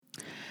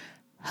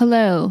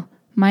Hello,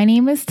 my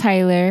name is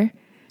Tyler.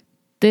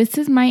 This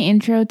is my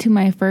intro to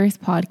my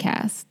first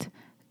podcast,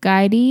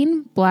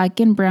 Guiding Black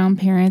and Brown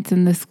Parents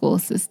in the School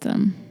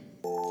System.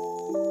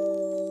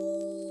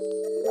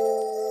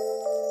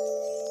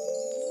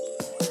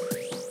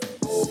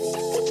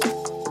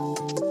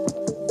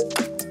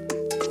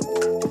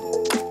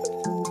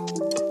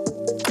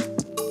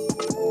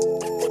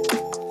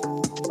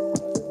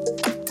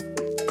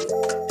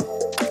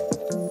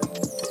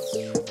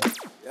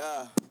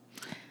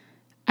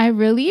 I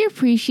really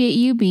appreciate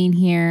you being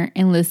here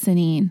and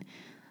listening.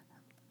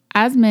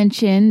 As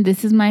mentioned,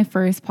 this is my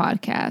first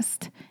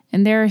podcast,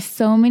 and there are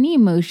so many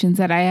emotions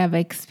that I have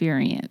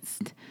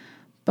experienced.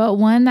 But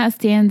one that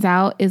stands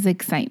out is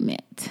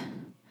excitement.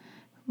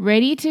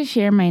 Ready to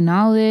share my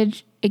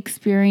knowledge,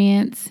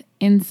 experience,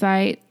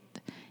 insight,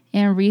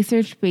 and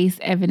research-based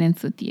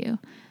evidence with you.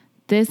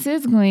 This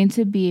is going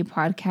to be a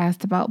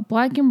podcast about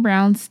Black and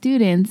Brown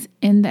students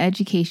in the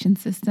education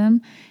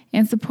system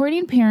and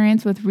supporting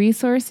parents with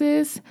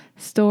resources,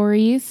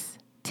 stories,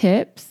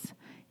 tips,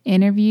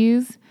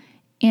 interviews,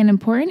 and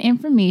important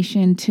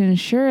information to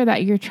ensure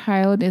that your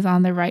child is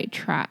on the right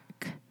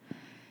track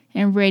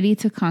and ready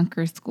to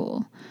conquer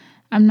school.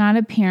 I'm not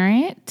a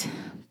parent,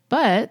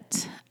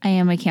 but I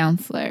am a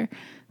counselor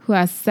who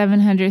has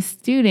 700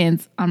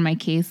 students on my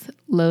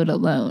caseload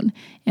alone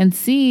and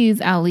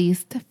sees at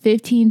least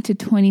 15 to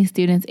 20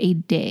 students a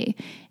day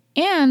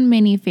and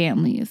many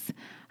families.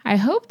 I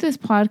hope this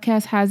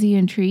podcast has you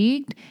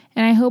intrigued,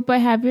 and I hope I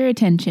have your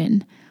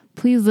attention.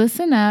 Please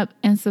listen up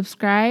and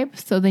subscribe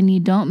so then you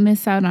don't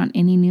miss out on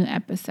any new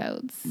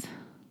episodes.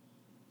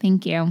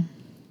 Thank you.